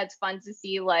age that it's fun to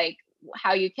see like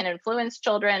how you can influence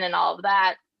children and all of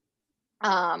that.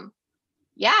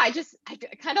 Yeah, I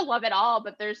kind of love it all,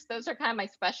 but those are kind of my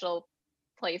special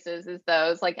places is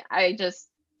those. Like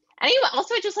and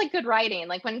also just like good writing,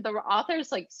 like when the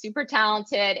author's like super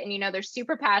talented and, you know, they're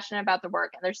super passionate about the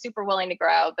work and they're super willing to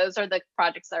grow. Those are the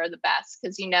projects that are the best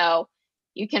because, you know,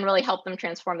 you can really help them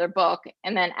transform their book.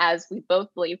 And then as we both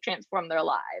believe, transform their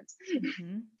lives.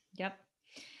 Yep.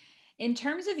 In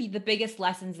terms of the biggest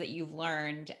lessons that you've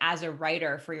learned as a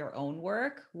writer for your own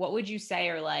work, what would you say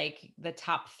are like the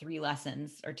top 3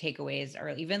 lessons or takeaways, or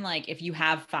even like if you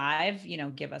have 5, you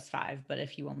know, give us 5, but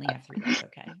if you only have 3, that's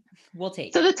okay. We'll take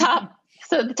it. So the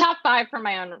top 5 for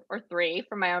my own, or 3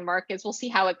 for my own work is, we'll see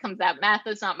how it comes out. Math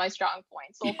is not my strong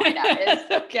point. So we'll find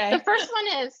out. Okay. The first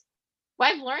one is,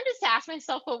 what I've learned is to ask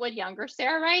myself, what would younger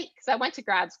Sarah write? Because I went to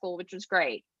grad school, which was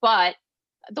great. But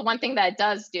the one thing that it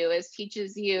does do is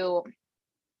teaches you,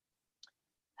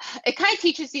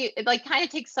 it like kind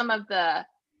of takes some of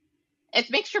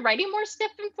it makes your writing more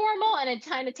stiff and formal, and it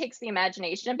kind of takes the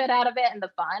imagination a bit out of it and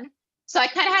the fun. So I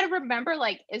kind of had to remember,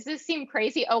 like, does this seem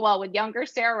crazy? Oh, well, would younger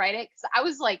Sarah write it? Because I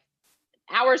was like,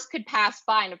 hours could pass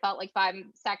by and it felt like 5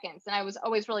 seconds. And I was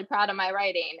always really proud of my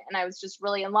writing, and I was just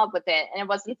really in love with it. And it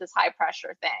wasn't this high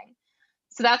pressure thing.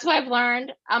 So that's what I've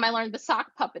learned. I learned the sock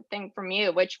puppet thing from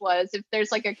you, which was, if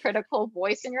there's like a critical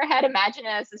voice in your head, imagine it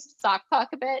as a sock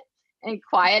puppet and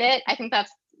quiet it. I think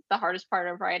that's the hardest part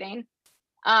of writing.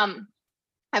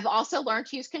 I've also learned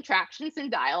to use contractions in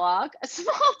dialogue, a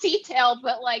small detail,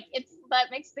 but like that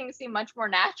makes things seem much more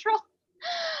natural.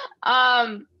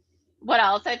 What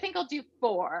else? I think I'll do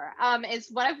 4. Is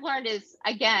what I've learned is,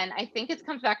 again, I think it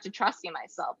comes back to trusting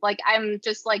myself. Like I'm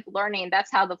just like learning.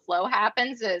 That's how the flow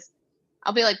happens. Is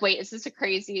I'll be like, wait, is this a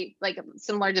crazy, like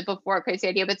similar to before, crazy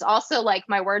idea? But it's also like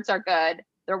my words are good,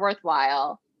 they're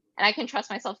worthwhile, and I can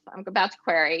trust myself. I'm about to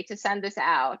query to send this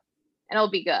out, and it'll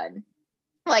be good.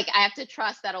 Like I have to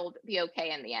trust that it'll be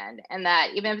okay in the end, and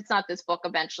that even if it's not this book,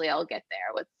 eventually I'll get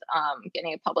there with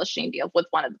getting a publishing deal with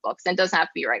one of the books. And it doesn't have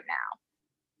to be right now.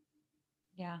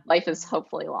 Yeah. Life is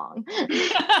hopefully long.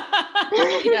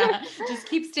 Yeah. Just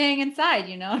keep staying inside,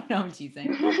 you know? No, I'm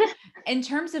teasing. In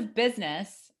terms of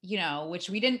business, you know, which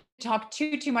we didn't talk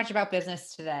too much about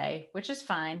business today, which is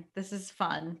fine. This is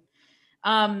fun.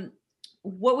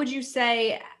 What would you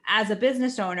say as a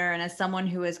business owner and as someone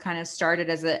who has kind of started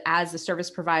as a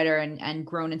service provider and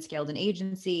grown and scaled an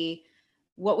agency,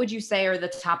 what would you say are the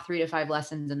top 3 to 5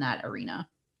 lessons in that arena?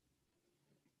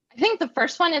 I think the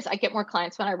first one is I get more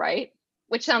clients when I write,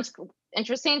 which sounds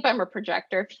interesting, but I'm a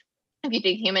projector. If you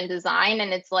do human design,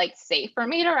 and it's like safe for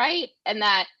me to write, and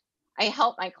that I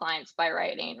help my clients by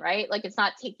writing, right? Like it's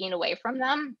not taking away from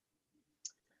them.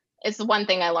 It's the one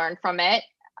thing I learned from it.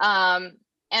 And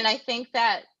I think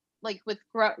that like with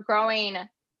growing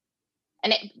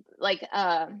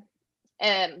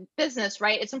and business,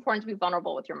 right? It's important to be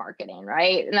vulnerable with your marketing,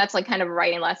 right? And that's like kind of a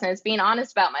writing lesson. It's being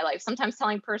honest about my life, sometimes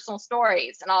telling personal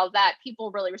stories and all of that.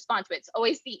 People really respond to it. It's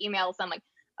always the emails. I'm like,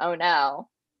 oh no,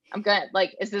 I'm good.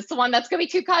 Like, is this the one that's going to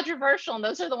be too controversial? And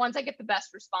those are the ones I get the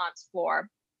best response for.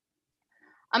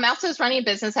 I'm also running a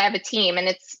business. I have a team, and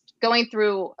it's going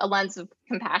through a lens of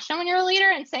compassion when you're a leader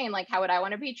and saying like, how would I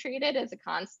want to be treated is a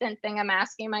constant thing I'm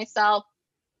asking myself.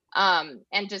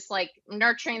 And just like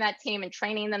nurturing that team and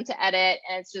training them to edit.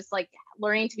 And it's just like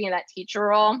learning to be in that teacher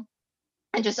role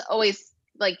and just always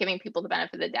like giving people the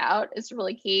benefit of the doubt is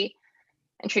really key,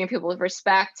 and treating people with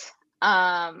respect.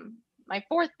 My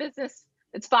fourth business,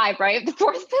 it's 5, right? The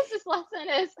fourth business lesson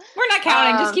is we're not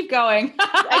counting. Just keep going.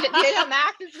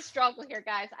 Math is a struggle here,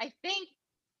 guys. I think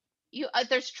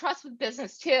there's trust with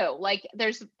business too. Like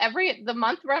there's the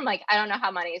month where I'm like, I don't know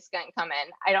how money is going to come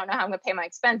in. I don't know how I'm going to pay my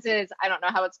expenses. I don't know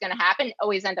how it's going to happen.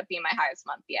 Always end up being my highest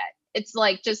month yet. It's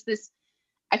like just this,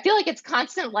 I feel like it's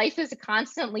constant. Life is a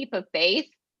constant leap of faith,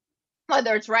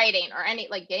 whether it's writing or any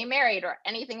like getting married or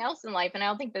anything else in life. And I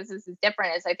don't think business is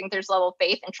different. As I think there's level of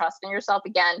faith and trust in yourself.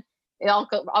 Again, all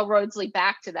roads lead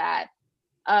back to that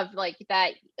of like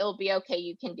that it'll be okay.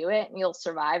 You can do it and you'll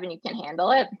survive and you can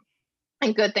handle it.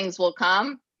 And good things will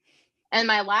come. And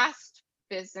my last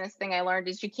business thing I learned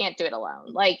is you can't do it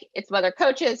alone. Like it's whether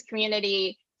coaches,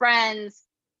 community, friends,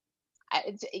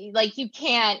 like you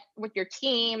can't with your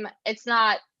team. It's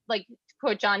not like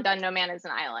quote John Donne, no man is an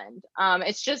island.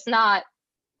 It's just not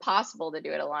possible to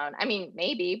do it alone. I mean,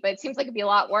 maybe, but it seems like it'd be a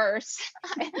lot worse.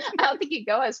 I don't think you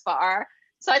go as far.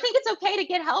 So I think it's okay to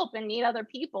get help and meet other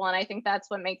people. And I think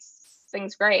that's what makes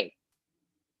things great.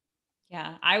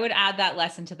 Yeah, I would add that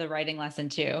lesson to the writing lesson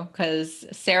too, because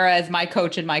Sarah is my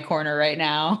coach in my corner right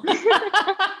now.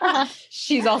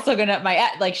 She's also and and I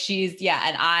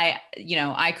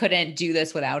couldn't do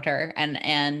this without her.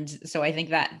 And so I think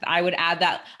that I would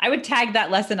tag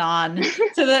that lesson on to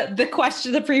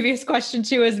the previous question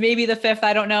too, is maybe the 5th.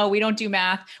 I don't know. We don't do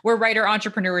math. We're writer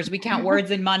entrepreneurs. We count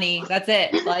words and money. That's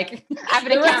it. Like I have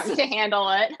an accountant to handle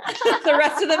it. The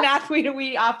rest of the math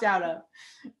we opt out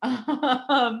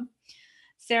of.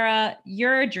 Sarah,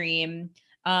 you're a dream.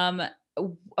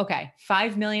 Okay.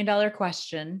 $5 million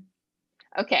question.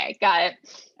 Okay. Got it.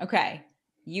 Okay.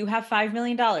 You have $5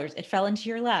 million. It fell into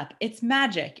your lap. It's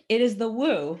magic. It is the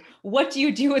woo. What do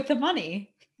you do with the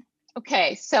money?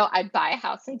 Okay. So I'd buy a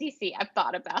house in DC. I've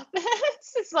thought about this.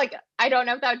 It's like, I don't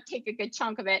know if that would take a good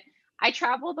chunk of it. I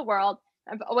travel the world.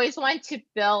 I've always wanted to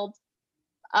build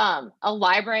a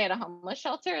library at a homeless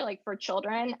shelter, like for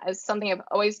children, as something I've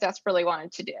always desperately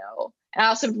wanted to do. And I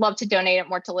also would love to donate it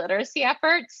more to literacy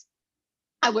efforts.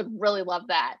 I would really love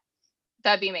that.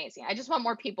 That'd be amazing. I just want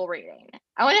more people reading.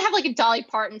 I want to have like a Dolly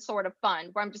Parton sort of fund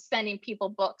where I'm just sending people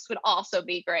books would also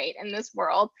be great in this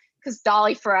world, because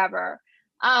Dolly forever.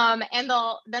 And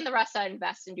then the rest I'd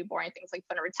invest and do boring things like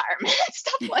fund a retirement,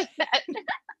 stuff like that.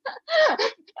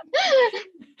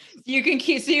 You can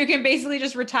basically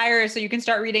just retire so you can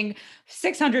start reading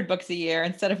 600 books a year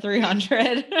instead of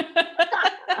 300.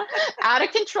 Out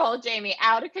of control, Jamie,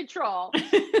 out of control.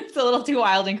 It's a little too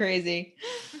wild and crazy.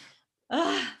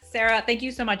 Sarah, thank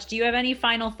you so much. Do you have any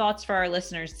final thoughts for our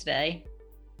listeners today?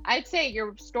 I'd say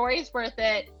your story is worth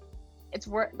it.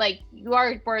 You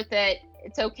are worth it.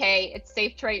 It's okay. It's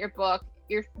safe to write your book.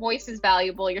 Your voice is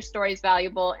valuable. Your story is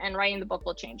valuable, and writing the book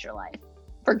will change your life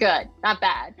for good, not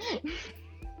bad.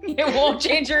 It won't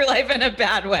change your life in a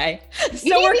bad way.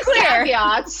 So we're clear.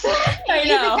 Caveats. I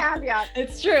know.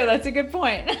 It's true. That's a good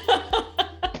point.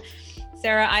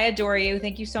 Sarah, I adore you.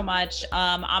 Thank you so much.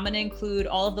 I'm going to include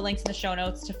all of the links in the show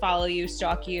notes to follow you,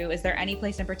 stalk you. Is there any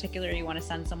place in particular you want to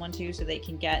send someone to so they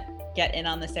can get in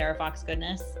on the Sarah Fox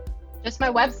goodness? Just my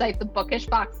website,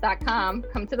 thebookishfox.com.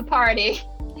 Come to the party.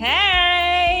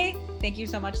 Hey! Thank you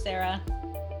so much, Sarah.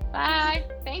 Bye.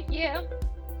 Thank you.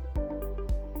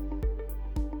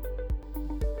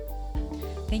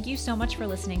 Thank you so much for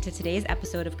listening to today's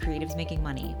episode of Creatives Making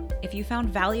Money. If you found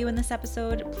value in this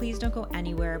episode, please don't go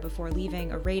anywhere before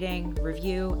leaving a rating,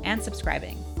 review, and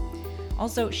subscribing.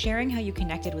 Also, sharing how you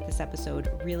connected with this episode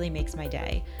really makes my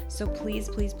day. So please,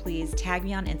 please, please tag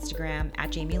me on Instagram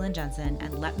 @JamieLynn Jensen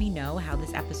and let me know how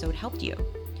this episode helped you.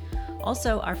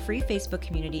 Also, our free Facebook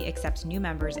community accepts new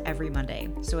members every Monday.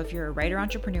 So if you're a writer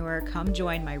entrepreneur, come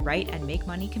join my Write and Make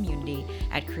Money community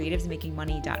at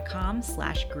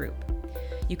creativesmakingmoney.com/group.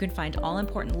 You can find all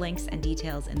important links and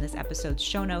details in this episode's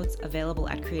show notes available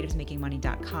at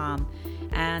creativesmakingmoney.com.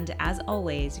 And as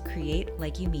always, create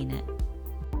like you mean it.